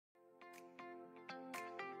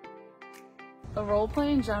The role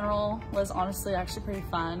play in general was honestly actually pretty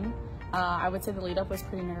fun. I would say the lead up was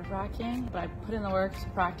pretty nerve-wracking, but I put in the work to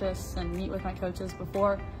practice and meet with my coaches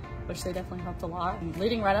before, which they definitely helped a lot. And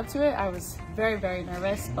leading right up to it, I was very, very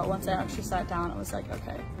nervous, but once I actually sat down, it was like,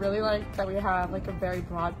 okay. Really like that we have like a very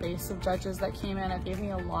broad base of judges that came in. It gave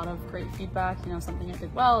me a lot of great feedback, you know, something I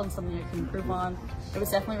did well and something I can improve on. It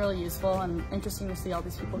was definitely really useful and interesting to see all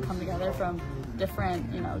these people come together from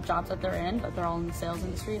different, you know, jobs that they're in, but they're all in the sales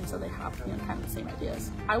industry, and so they have, you know, kind of the same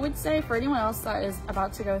ideas. I would say for anyone else that is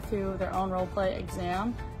about to go through their own role play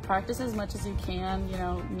exam, practice as much as you can, you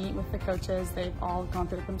know, meet with the coaches. They've all gone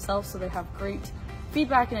through it themselves, so they have great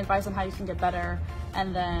feedback and advice on how you can get better.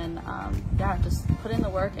 And then, yeah, just put in the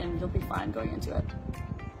work and you'll be fine going into it.